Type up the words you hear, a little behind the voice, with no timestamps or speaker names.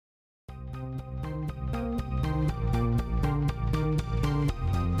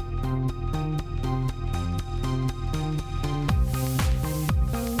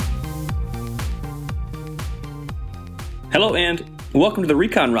Hello and welcome to the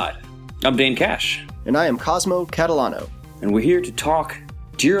Recon Ride. I'm Dane Cash. And I am Cosmo Catalano. And we're here to talk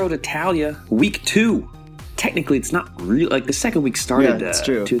Giro d'Italia Week 2. Technically, it's not real. Like, the second week started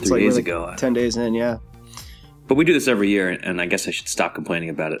 2 or 3 days ago. 10 days in, yeah. But we do this every year, and I guess I should stop complaining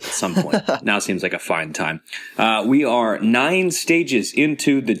about it at some point. Now seems like a fine time. We are 9 stages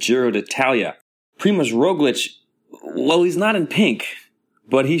into the Giro d'Italia. Primož Roglič, well, he's not in pink,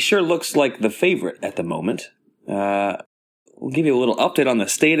 but he sure looks like the favorite at the moment. We'll give you a little update on the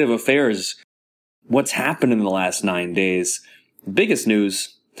state of affairs, what's happened in the last 9 days. The biggest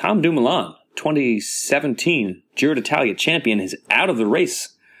news, Tom Dumoulin, 2017 Giro d'Italia champion, is out of the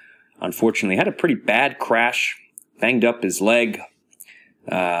race. Unfortunately, had a pretty bad crash, banged up his leg,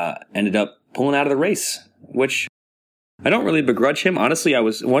 ended up pulling out of the race, which I don't really begrudge him. Honestly,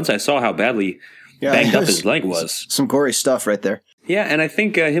 once I saw how badly banged up his leg was. Some gory stuff right there. Yeah, and I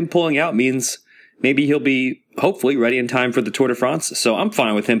think him pulling out means maybe he'll be, hopefully, ready in time for the Tour de France. So I'm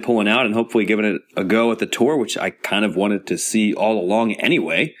fine with him pulling out and hopefully giving it a go at the Tour, which I kind of wanted to see all along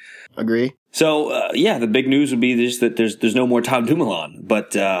anyway. Agree. So, the big news would be just that there's no more Tom Dumoulin. But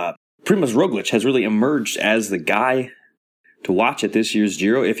Primož Roglič has really emerged as the guy to watch at this year's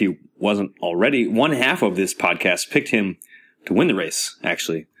Giro. If he wasn't already, one half of this podcast picked him to win the race,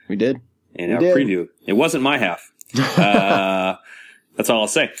 actually. We did. In our preview. It wasn't my half. That's all I'll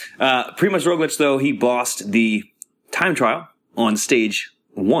say. Primož Roglič, though, he bossed the time trial on stage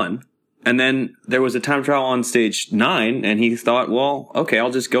 1. And then there was a time trial on stage 9, and he thought, well, okay,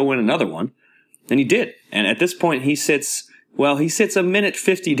 I'll just go win another one. And he did. And at this point, he sits a minute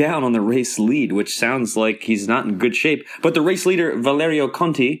 50 down on the race lead, which sounds like he's not in good shape. But the race leader, Valerio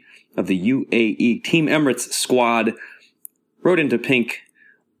Conti, of the UAE Team Emirates squad, rode into pink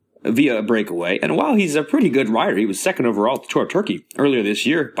via a breakaway. And while he's a pretty good rider, he was second overall at the Tour of Turkey earlier this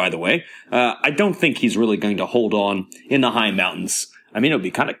year, by the way, I don't think he's really going to hold on in the high mountains. I mean, it would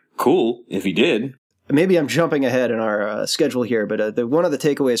be kind of cool if he did. Maybe I'm jumping ahead in our schedule here, but one of the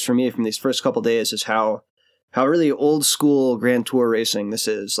takeaways for me from these first couple days is how really old school Grand Tour racing this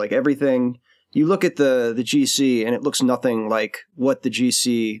is. Like, everything, you look at the GC and it looks nothing like what the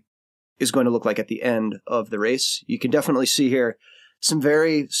GC is going to look like at the end of the race. You can definitely see here some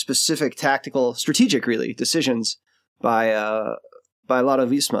very specific tactical, strategic, really, decisions by a lot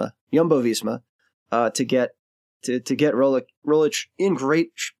of Jumbo-Visma, to get Roglič in great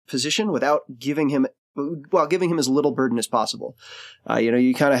position without giving him as little burden as possible.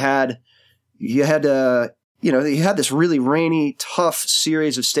 You kind of had this really rainy, tough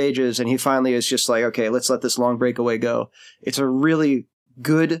series of stages, and he finally is just like, okay, let's let this long breakaway go. It's a really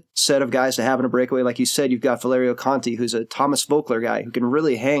good set of guys to have in a breakaway. Like you said, you've got Valerio Conti, who's a Thomas Voeckler guy who can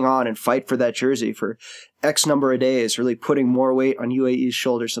really hang on and fight for that jersey for X number of days, really putting more weight on UAE's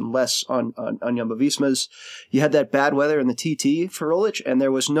shoulders and less on Jumbo-Visma's. You had that bad weather in the TT for Roglič, and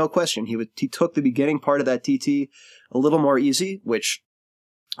there was no question. He took the beginning part of that TT a little more easy, which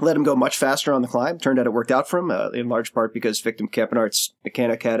let him go much faster on the climb. Turned out it worked out for him, in large part because Victor Kempenaert's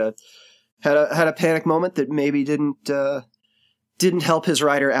mechanic had a panic moment that maybe didn't help his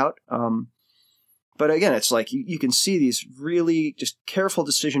rider out. But again, it's like you can see these really just careful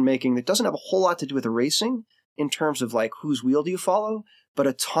decision-making that doesn't have a whole lot to do with the racing in terms of like whose wheel do you follow, but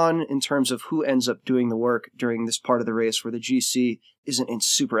a ton in terms of who ends up doing the work during this part of the race where the GC isn't in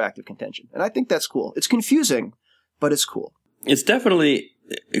super active contention. And I think that's cool. It's confusing, but it's cool. It's definitely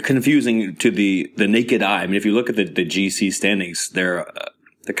confusing to the naked eye. I mean, if you look at the GC standings, they're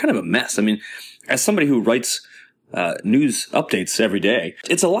kind of a mess. I mean, as somebody who writes news updates every day,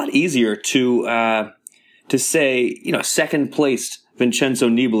 it's a lot easier to say, second placed Vincenzo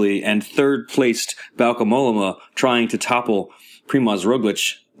Nibali and third placed Bauke Mollema trying to topple Primož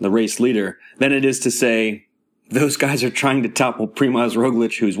Roglič, the race leader, than it is to say those guys are trying to topple Primož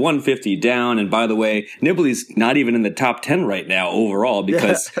Roglič, who's 150 down. And by the way, Nibali's not even in the top 10 right now overall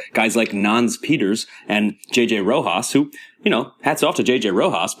because guys like Nans Peters and JJ Rojas, who, hats off to JJ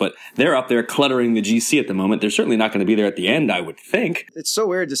Rojas, but they're up there cluttering the GC at the moment. They're certainly not going to be there at the end, I would think. It's so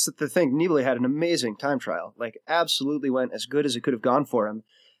weird just to think Nibali had an amazing time trial, like absolutely went as good as it could have gone for him.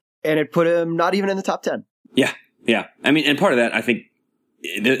 And it put him not even in the top 10. Yeah. I mean, and part of that, I think,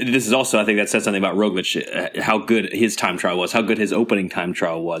 this is also, I think that says something about Roglič, how good his time trial was, how good his opening time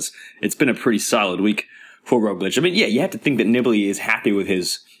trial was. It's been a pretty solid week for Roglič. I mean, you have to think that Nibali is happy with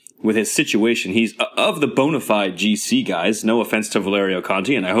his situation. He's of the bona fide GC guys. No offense to Valerio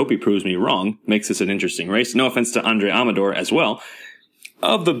Conti, and I hope he proves me wrong. Makes this an interesting race. No offense to Andre Amador as well.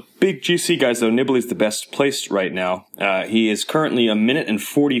 Of the big GC guys, though, Nibali's the best placed right now. He is currently a minute and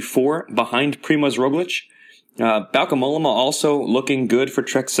 44 behind Primož Roglič. Bauke Mollema also looking good for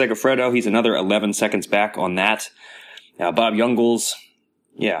Trek Segafredo. He's another 11 seconds back on that. Bob Jungels,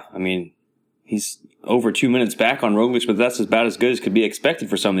 I mean, he's over 2 minutes back on Roglic, but that's about as good as could be expected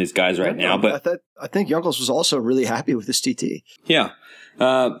for some of these guys right now. But I think Jungels was also really happy with his TT. Yeah.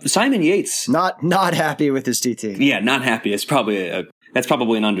 Simon Yates. Not happy with his TT. Yeah, not happy. That's probably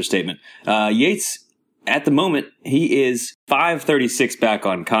an understatement. Yates, at the moment, he is 5:36 back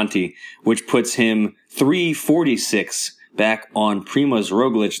on Conti, which puts him 3:46 back on Primož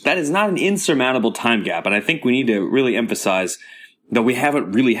Roglic. That is not an insurmountable time gap, and I think we need to really emphasize that we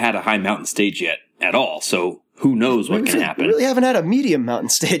haven't really had a high mountain stage yet at all. So who knows what can happen? We really haven't had a medium mountain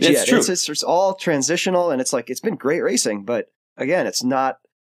stage yet. True. It's all transitional, and it's been great racing, but again, it's not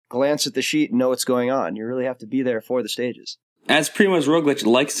glance at the sheet and know what's going on. You really have to be there for the stages. As Primož Roglic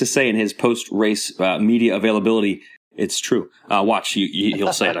likes to say in his post-race media availability, it's true. Watch,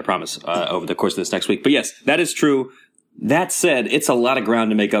 he'll say it, I promise, over the course of this next week. But yes, that is true. That said, it's a lot of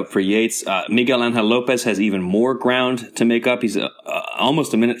ground to make up for Yates. Miguel Angel Lopez has even more ground to make up. He's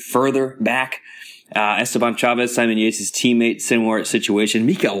almost a minute further back. Esteban Chavez, Simon Yates' teammate, similar situation.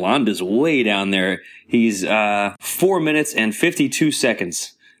 Mikel Landa's way down there. He's 4 minutes and 52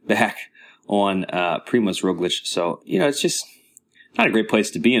 seconds back on Primož Roglic. So, it's just not a great place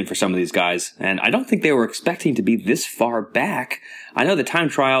to be in for some of these guys. And I don't think they were expecting to be this far back. I know the time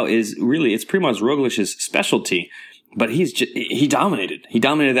trial it's Primož Roglic's specialty, but he dominated. He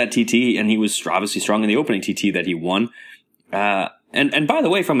dominated that TT, and he was obviously strong in the opening TT that he won. And by the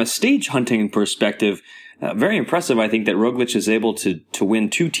way, from a stage hunting perspective, very impressive, I think, that Roglic is able to win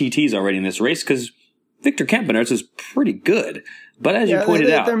 2 TTs already in this race, because Victor Campenerts is pretty good. But as you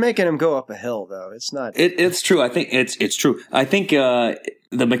pointed out, they're making him go up a hill, though. It's not. It's true. I think it's true. I think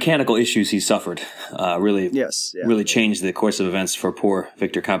the mechanical issues he suffered really changed the course of events for poor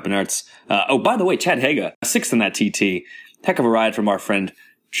Victor Campenerts. By the way, Chad Haga, 6th in that TT. Heck of a ride from our friend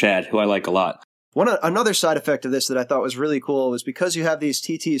Chad, who I like a lot. Another side effect of this that I thought was really cool was because you have these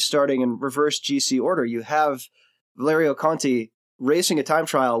TTs starting in reverse GC order, you have Valerio Conti racing a time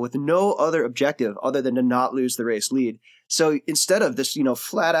trial with no other objective other than to not lose the race lead. So instead of this,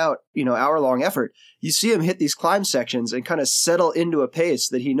 flat out, hour-long effort, you see him hit these climb sections and kind of settle into a pace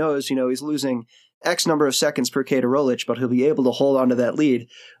that he knows, he's losing X number of seconds per K to Roglic, but he'll be able to hold onto that lead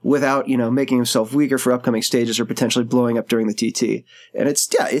without, making himself weaker for upcoming stages or potentially blowing up during the TT. And it's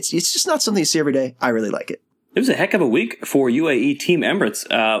just not something you see every day. I really like it. It was a heck of a week for UAE Team Emirates,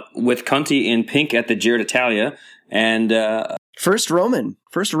 with Conti in pink at the Giro d'Italia, and first Roman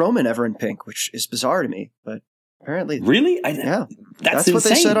ever in pink, which is bizarre to me, but apparently. Really? That's what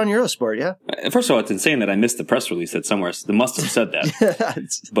they said on Eurosport, yeah. First of all, it's insane that I missed the press release that somewhere. They must have said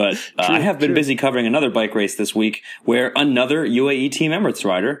that. But I have been busy covering another bike race this week where another UAE Team Emirates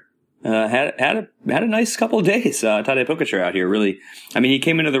rider had a nice couple of days. Tadej Pogačar out here, really. I mean, he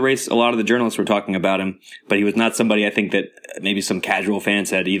came into the race, a lot of the journalists were talking about him, but he was not somebody I think that maybe some casual fans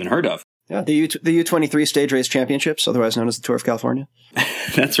had even heard of. Yeah, the U23 Stage Race Championships, otherwise known as the Tour of California.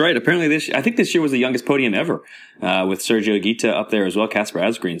 That's right. Apparently, I think this year was the youngest podium ever, with Sergio Higuita up there as well, Kasper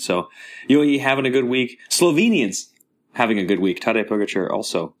Asgreen. So UAE having a good week. Slovenians having a good week. Tadej Pogačar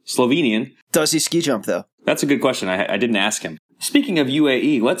also Slovenian. Does he ski jump, though? That's a good question. I didn't ask him. Speaking of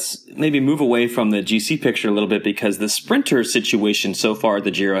UAE, let's maybe move away from the GC picture a little bit, because the sprinter situation so far at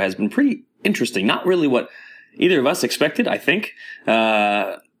the Giro has been pretty interesting. Not really what either of us expected, I think.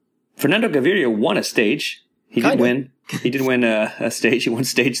 Fernando Gaviria won a stage. He did win. He did win a stage. He won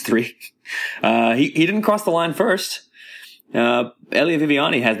stage 3. He didn't cross the line first. Elia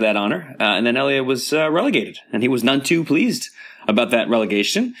Viviani has that honor. And then Elia was relegated. And he was none too pleased about that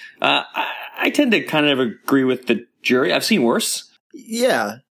relegation. I tend to kind of agree with the jury. I've seen worse.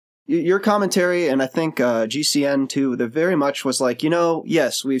 Yeah. Your commentary, and I think GCN too, the very much was like,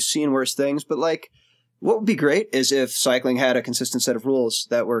 yes, we've seen worse things, but what would be great is if cycling had a consistent set of rules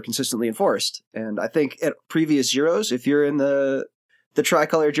that were consistently enforced. And I think at previous Giros, if you're in the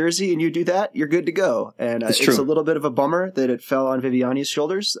tricolor jersey and you do that, you're good to go. And it's a little bit of a bummer that it fell on Viviani's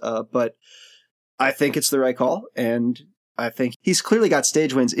shoulders, but I think it's the right call. And I think he's clearly got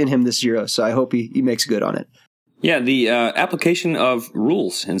stage wins in him this Giro, so I hope he makes good on it. Yeah, the application of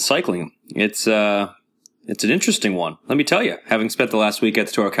rules in cycling, it's an interesting one. Let me tell you, having spent the last week at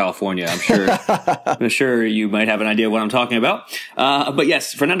the Tour of California, I'm sure you might have an idea of what I'm talking about. But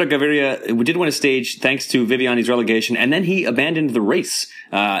yes, Fernando Gaviria did win a stage thanks to Viviani's relegation, and then he abandoned the race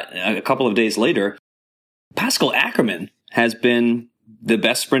a couple of days later. Pascal Ackermann has been the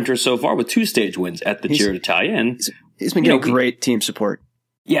best sprinter so far with 2 stage wins at the Giro d'Italia, and he's been getting great team support.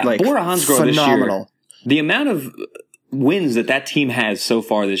 Yeah, Bora Hansgrohe this year. The amount of wins that team has so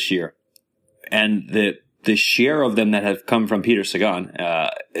far this year, and the the share of them that have come from Peter Sagan,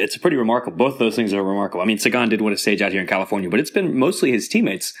 it's pretty remarkable. Both of those things are remarkable. I mean, Sagan did win a stage out here in California, but it's been mostly his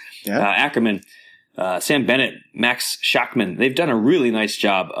teammates, Ackerman, Sam Bennett, Max Schachmann. They've done a really nice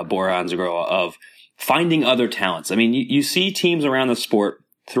job, Bora Hansgrohe, of finding other talents. I mean, you see teams around the sport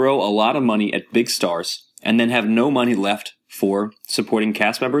throw a lot of money at big stars and then have no money left for supporting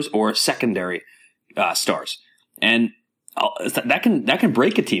cast members or secondary stars. And that can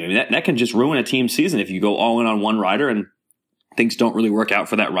break a team. I mean, that can just ruin a team season if you go all in on one rider and things don't really work out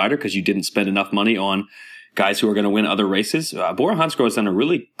for that rider because you didn't spend enough money on guys who are going to win other races. Bora Hansgrohe has done a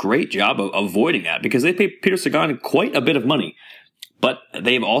really great job of avoiding that because they pay Peter Sagan quite a bit of money, but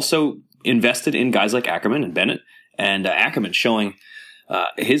they've also invested in guys like Ackerman and Bennett, and Ackerman showing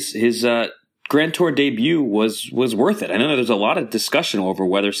his Grand Tour debut was worth it. I know there's a lot of discussion over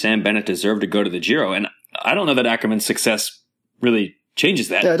whether Sam Bennett deserved to go to the Giro, and I don't know that Ackerman's success really changes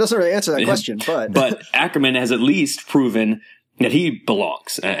that. Yeah, it doesn't really answer that question, but but Ackerman has at least proven that he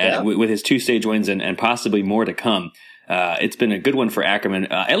belongs with his 2-stage wins and possibly more to come. It's been a good one for Ackerman.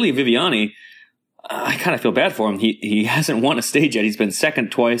 Elia Viviani, I kind of feel bad for him. He hasn't won a stage yet. He's been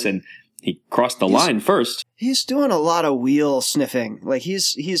second twice, and he crossed the line first. He's doing a lot of wheel sniffing. Like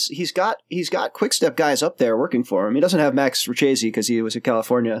he's got quick step guys up there working for him. He doesn't have Max Richesi because he was in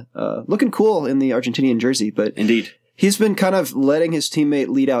California, looking cool in the Argentinian jersey. But indeed, he's been kind of letting his teammate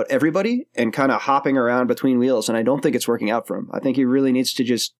lead out everybody and kind of hopping around between wheels. And I don't think it's working out for him. I think he really needs to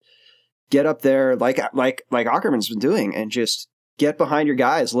just get up there like Ackerman's been doing and just get behind your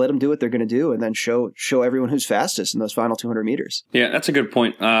guys, let them do what they're going to do, and then show everyone who's fastest in those final 200 meters. Yeah, that's a good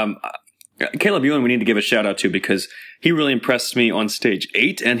point. Caleb Ewan we need to give a shout out to because he really impressed me on stage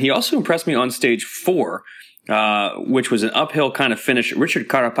 8, and he also impressed me on stage 4, which was an uphill kind of finish. Richard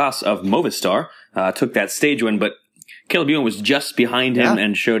Carapaz of Movistar took that stage win, but Caleb Ewan was just behind him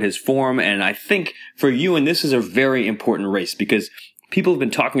and showed his form. And I think for Ewan, this is a very important race because people have been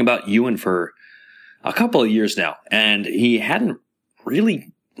talking about Ewan for a couple of years now, and he hadn't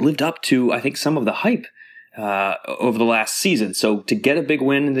really lived up to, I think, some of the hype over the last season. So to get a big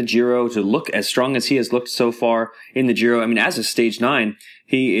win in the Giro, to look as strong as he has looked so far in the Giro, I mean, as a stage 9,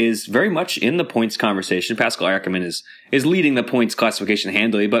 he is very much in the points conversation. Pascal Ackermann is leading the points classification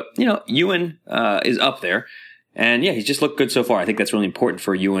handily, but, you know, Ewan is up there. And yeah, he's just looked good so far. I think that's really important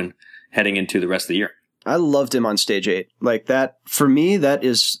for Ewan heading into the rest of the year. I loved him on stage 8. Like that, for me,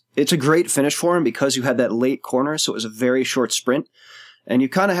 it's a great finish for him because you had that late corner, so it was a very short sprint. And you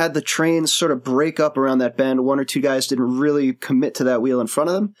kind of had the trains sort of break up around that bend. One or two guys didn't really commit to that wheel in front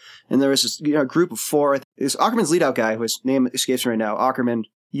of them. And there was this group of 4. It's Ackerman's leadout guy, whose name escapes me right now, Ackerman,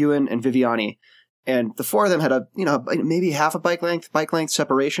 Ewan, and Viviani. And the 4 of them had maybe half a bike length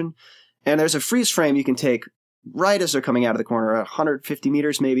separation. And there's a freeze frame you can take right as they're coming out of the corner, 150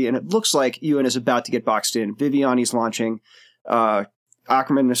 meters maybe, and it looks like Ewan is about to get boxed in. Viviani's launching.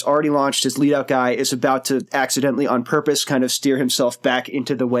 Ackerman has already launched. His leadout guy is about to accidentally, on purpose, kind of steer himself back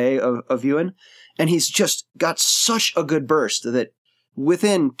into the way of Ewan. And he's just got such a good burst that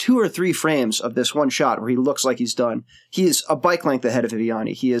within 2 or 3 frames of this one shot where he looks like he's done, he is a bike length ahead of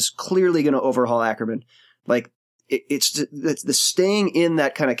Viviani. He is clearly going to overhaul Ackerman. Like, it's the staying in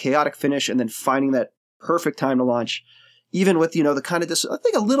that kind of chaotic finish and then finding that perfect time to launch, even with, the kind of I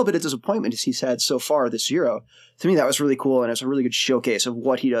think a little bit of disappointment he's had so far this Giro. To me, that was really cool, and it's a really good showcase of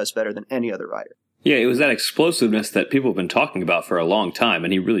what he does better than any other rider. Yeah, it was that explosiveness that people have been talking about for a long time,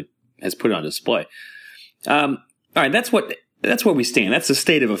 and he really has put it on display. All right, that's where we stand. That's the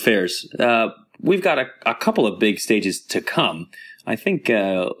state of affairs. We've got a couple of big stages to come. I think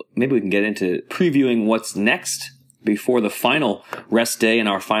maybe we can get into previewing what's next before the final rest day in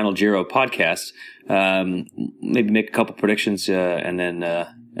our final Giro podcast. Maybe make a couple predictions, and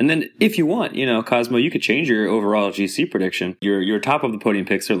then if you want, Cosmo, you could change your overall GC prediction. Your top of the podium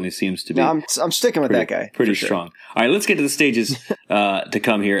pick certainly seems to be. No, I'm sticking with that guy. Pretty strong. Sure. All right, let's get to the stages to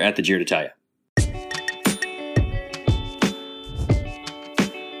come here at the Giro d'Italia.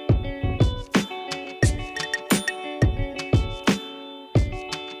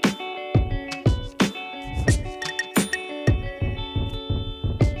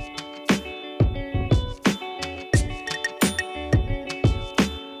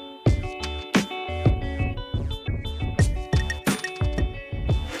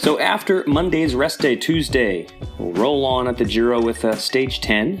 So after Monday's rest day, Tuesday, we'll roll on at the Giro with stage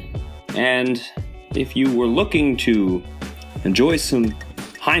 10. And if you were looking to enjoy some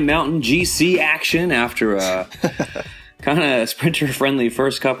high mountain GC action after a kind of sprinter-friendly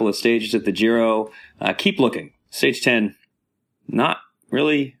first couple of stages at the Giro, keep looking. Stage 10, not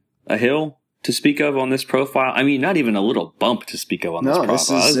really a hill, to speak of on this profile. I mean, not even a little bump to speak of on this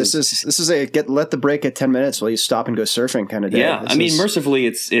profile. This is a let the break at 10 minutes while you stop and go surfing kind of day. Yeah, mercifully,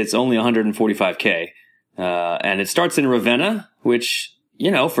 it's only 145K, and it starts in Ravenna, which,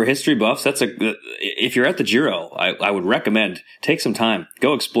 for history buffs, if you're at the Giro, I would recommend take some time,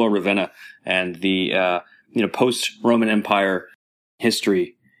 go explore Ravenna and the post-Roman Empire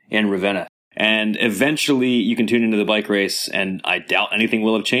history in Ravenna. And eventually you can tune into the bike race, and I doubt anything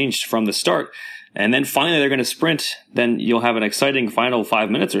will have changed from the start. And then finally they're going to sprint. Then you'll have an exciting final 5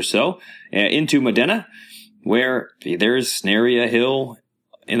 minutes or so into Modena, where there's nary a hill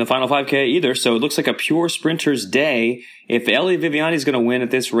in the final 5K either. So it looks like a pure sprinter's day. If Eli Viviani is going to win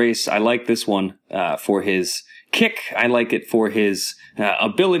at this race, I like this one for his kick. I like it for his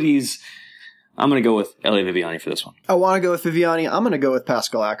abilities. I'm going to go with Eli Viviani for this one. I want to go with Viviani. I'm going to go with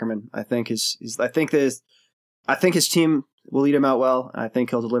Pascal Ackermann. I think his team will lead him out well. And I think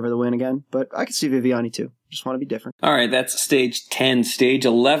he'll deliver the win again. But I could see Viviani too. Just want to be different. All right, that's stage 10. Stage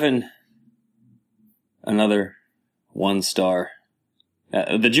 11, another 1-star.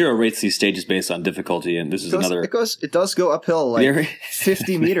 The Giro rates these stages based on difficulty, and this is another. It does go uphill like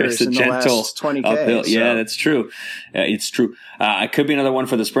 50 meters in the last 20K. Uphill. So. Yeah, that's true. It's true. It could be another one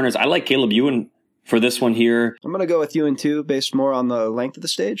for the sprinters. I like Caleb Ewan for this one here. I'm going to go with Ewan too, based more on the length of the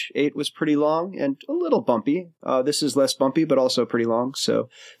stage. 8 was pretty long and a little bumpy. This is less bumpy, but also pretty long. So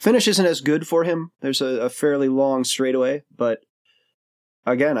finish isn't as good for him. There's a fairly long straightaway, but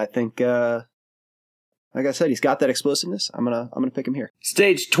again, I think. Like I said, he's got that explosiveness. I'm gonna pick him here.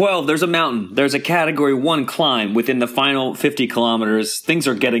 Stage 12, there's a mountain. There's a Category 1 climb within the final 50 kilometers. Things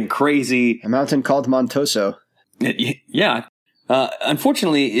are getting crazy. A mountain called Montoso. Yeah.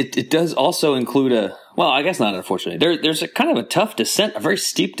 Unfortunately, it does also include I guess not unfortunately. There's a kind of a tough descent, a very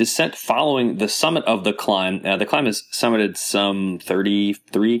steep descent following the summit of the climb. The climb is summited some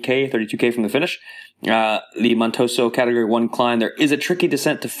 32K from the finish. The Montoso Category 1 climb, there is a tricky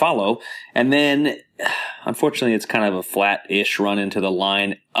descent to follow. And then, unfortunately, it's kind of a flat-ish run into the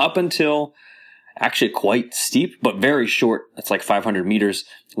line up until actually quite steep, but very short. It's like 500 meters,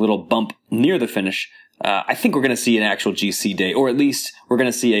 a little bump near the finish. I think we're going to see an actual GC day, or at least we're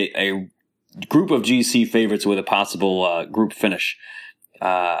going to see a group of GC favorites with a possible group finish.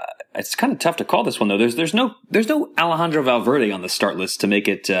 It's kind of tough to call this one, though. There's no Alejandro Valverde on the start list to make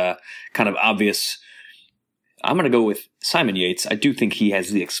it kind of obvious. I'm going to go with Simon Yates. I do think he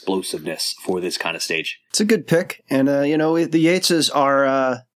has the explosiveness for this kind of stage. It's a good pick. And, the Yateses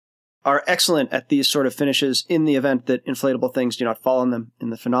are excellent at these sort of finishes in the event that inflatable things do not fall on them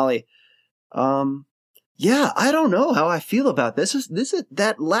in the finale. I don't know how I feel about this. This is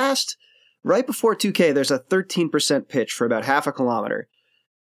that last, right before 2K, there's a 13% pitch for about half a kilometer.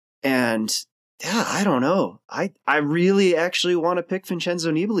 And I don't know. I really actually want to pick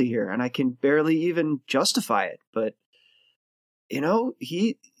Vincenzo Nibali here, and I can barely even justify it. But,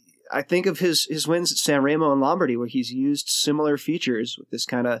 I think of his wins at San Remo and Lombardy, where he's used similar features with this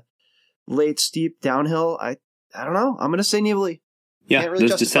kind of late, steep downhill. I don't know. I'm going to say Nibali. Yeah, really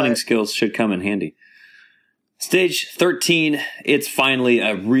those descending skills should come in handy. Stage 13, it's finally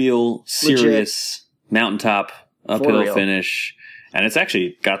a real serious mountaintop uphill finish. And it's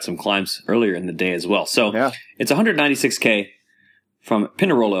actually got some climbs earlier in the day as well. So It's 196K from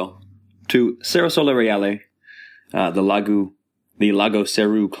Pinerolo to Cerro Sole Reale, the Lago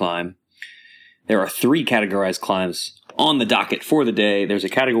Ceru climb. There are 3 categorized climbs on the docket for the day. There's a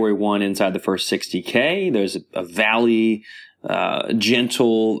Category 1 inside the first 60K. There's a valley,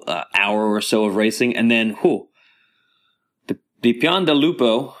 gentle hour or so of racing. And then, the Pian del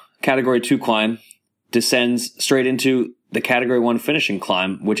Lupo Category 2 climb descends straight into the Category 1 finishing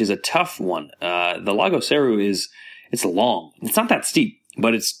climb, which is a tough one. The Lago Ceru it's long. It's not that steep,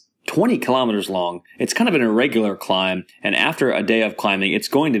 but it's 20 kilometers long. It's kind of an irregular climb, and after a day of climbing, it's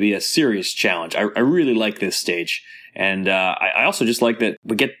going to be a serious challenge. I really like this stage, and I also just like that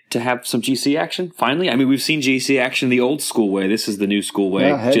we get to have some GC action, finally. I mean, we've seen GC action the old school way. This is the new school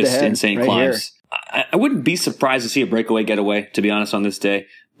way, just insane right climbs. I wouldn't be surprised to see a breakaway getaway, to be honest, on this day,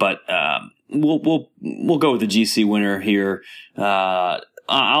 but we'll go with the GC winner here.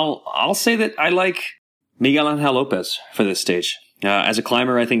 I'll say that I like Miguel Angel Lopez for this stage. As a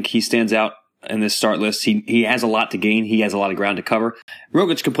climber, I think he stands out in this start list. He has a lot to gain. He has a lot of ground to cover.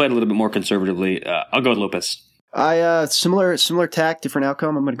 Roglic can play it a little bit more conservatively. I'll go with Lopez. Similar tack, different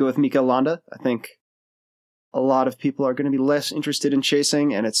outcome. I'm going to go with Mikel Landa. I think a lot of people are going to be less interested in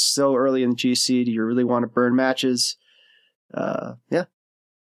chasing, and it's so early in the GC. Do you really want to burn matches?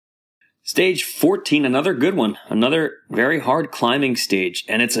 Stage 14, another good one. Another very hard climbing stage,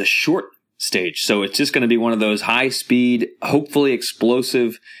 and it's a short stage. So it's just going to be one of those high-speed, hopefully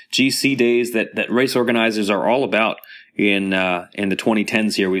explosive GC days that race organizers are all about. In the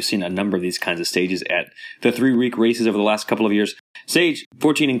 2010s here, we've seen a number of these kinds of stages at the 3-week races over the last couple of years. Stage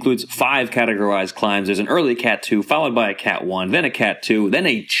 14 includes 5 categorized climbs. There's an early Cat 2, followed by a Cat 1, then a Cat 2, then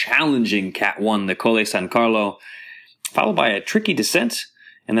a challenging Cat 1, the Colle San Carlo, followed by a tricky descent,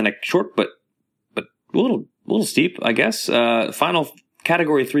 and then a short but a little steep, I guess. Final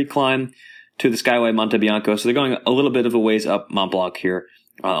Category 3 climb to the Skyway Monte Bianco. So they're going a little bit of a ways up Mont Blanc here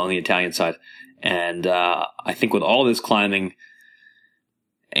on the Italian side. And I think with all this climbing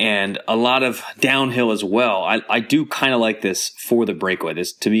and a lot of downhill as well, I do kind of like this for the breakaway.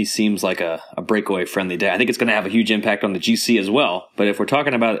 This, to me, seems like a breakaway-friendly day. I think it's going to have a huge impact on the GC as well. But if we're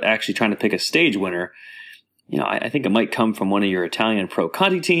talking about actually trying to pick a stage winner, I think it might come from one of your Italian Pro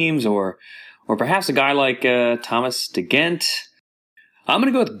Conti teams or perhaps a guy like Thomas de Gent. I'm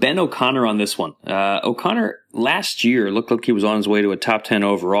going to go with Ben O'Connor on this one. O'Connor last year looked like he was on his way to a top 10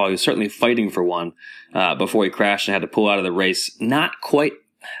 overall. He was certainly fighting for one before he crashed and had to pull out of the race. Not quite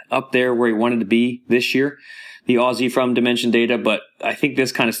up there where he wanted to be this year, the Aussie from Dimension Data, but I think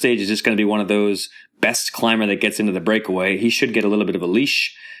this kind of stage is just going to be one of those best climber that gets into the breakaway. He should get a little bit of a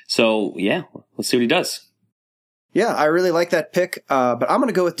leash. So, yeah, let's see what he does. Yeah, I really like that pick, but I'm going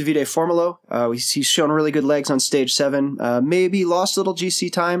to go with Davide Formolo. He's shown really good legs on stage 7. Maybe lost a little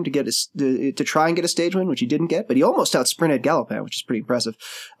GC time to try and get a stage win, which he didn't get, but he almost out-sprinted Galopin, which is pretty impressive.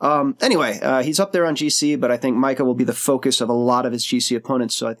 Anyway, he's up there on GC, but I think Micah will be the focus of a lot of his GC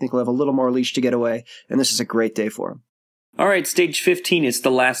opponents, so I think he'll have a little more leash to get away, and this is a great day for him. All right, stage 15 is the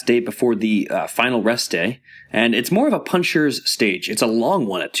last day before the final rest day, and it's more of a puncher's stage. It's a long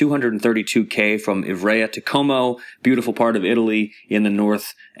one at 232K from Ivrea to Como, beautiful part of Italy in the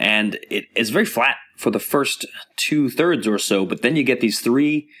north, and it is very flat for the first 2/3 or so, but then you get these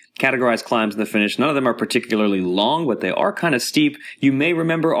 3 categorized climbs in the finish. None of them are particularly long, but they are kind of steep. You may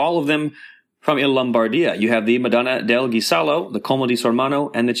remember all of them from Il Lombardia. You have the Madonna del Ghisallo, the Como di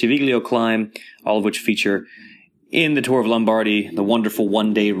Sormano, and the Civiglio climb, all of which feature in the Tour of Lombardy, the wonderful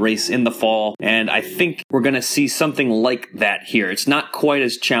one-day race in the fall. And I think we're going to see something like that here. It's not quite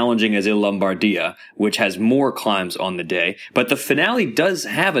as challenging as Il Lombardia, which has more climbs on the day. But the finale does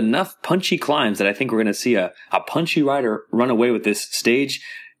have enough punchy climbs that I think we're going to see a punchy rider run away with this stage.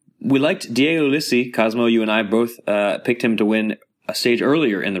 We liked Diego Ulissi. Cosmo, you and I both picked him to win a stage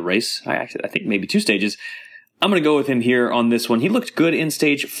earlier in the race. I think maybe 2 stages. I'm going to go with him here on this one. He looked good in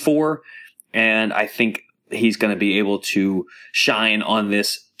stage 4, and I think he's going to be able to shine on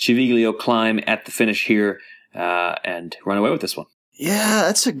this Civiglio climb at the finish here and run away with this one. Yeah,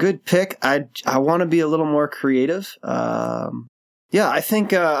 that's a good pick. I want to be a little more creative. I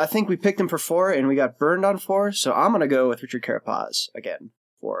think we picked him for 4 and we got burned on 4, so I'm going to go with Richard Carapaz again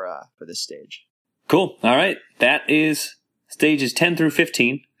for this stage. Cool. All right. That is stages 10 through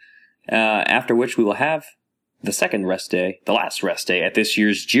 15, after which we will have the second rest day, the last rest day at this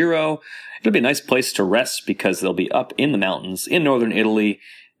year's Giro. It'll be a nice place to rest because they'll be up in the mountains in northern Italy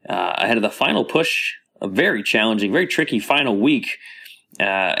ahead of the final push, a very challenging, very tricky final week.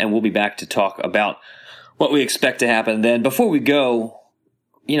 And we'll be back to talk about what we expect to happen then. Before we go,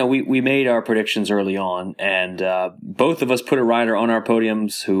 we made our predictions early on, and both of us put a rider on our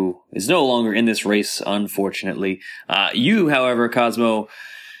podiums who is no longer in this race, unfortunately. You, however, Cosmo,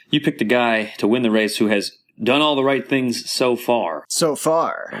 you picked a guy to win the race who has done all the right things so far.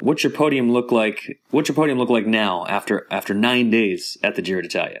 What's your podium look like? What's your podium look like now after 9 days at the Giro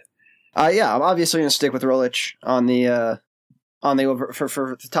d'Italia? I'm obviously going to stick with Roglic on the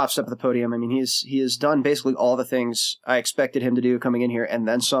for the top step of the podium. I mean, he has done basically all the things I expected him to do coming in here, and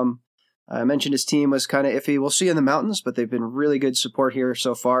then some. I mentioned his team was kind of iffy. We'll see in the mountains, but they've been really good support here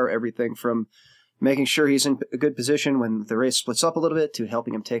so far. Everything from making sure he's in a good position when the race splits up a little bit to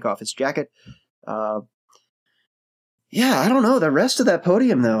helping him take off his jacket. I don't know. The rest of that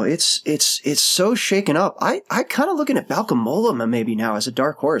podium, though, it's so shaken up. I kind of looking at Bauke Mollema maybe now as a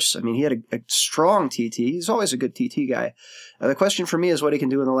dark horse. I mean, he had a strong TT. He's always a good TT guy. The question for me is what he can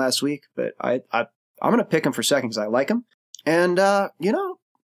do in the last week, but I'm going to pick him for second because I like him. And,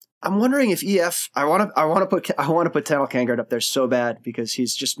 I'm wondering if EF, I want to put Tanel Kangard up there so bad because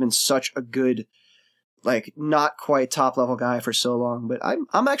he's just been such a good, not quite top level guy for so long. But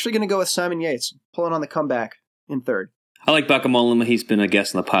I'm actually going to go with Simon Yates, pulling on the comeback in third. I like Bauke Mollema. He's been a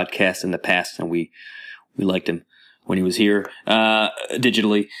guest on the podcast in the past, and we liked him when he was here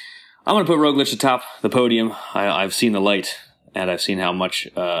digitally. I'm going to put Roglic atop the podium. I've seen the light, and I've seen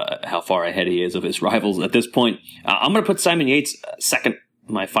how far ahead he is of his rivals at this point. I'm going to put Simon Yates second,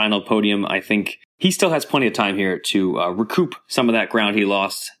 my final podium. I think he still has plenty of time here to recoup some of that ground he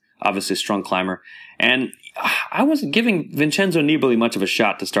lost obviously a strong climber. And I wasn't giving Vincenzo Nibali much of a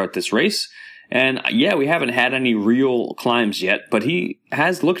shot to start this race. And yeah, we haven't had any real climbs yet, but he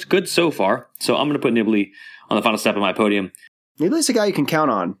has looked good so far. So I'm going to put Nibali on the final step of my podium. Nibali's a guy you can count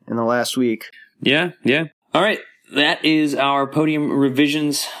on in the last week. Yeah. All right, that is our podium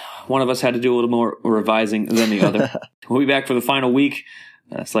revisions. One of us had to do a little more revising than the other. We'll be back for the final week,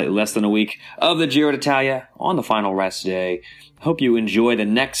 slightly less than a week, of the Giro d'Italia on the final rest day. Hope you enjoy the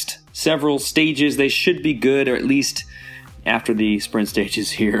next several stages. They should be good, or at least after the sprint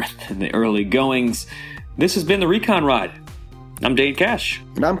stages here and the early goings. This has been the Recon Ride. I'm Dane Cash.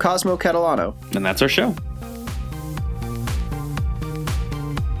 And I'm Cosmo Catalano. And that's our show.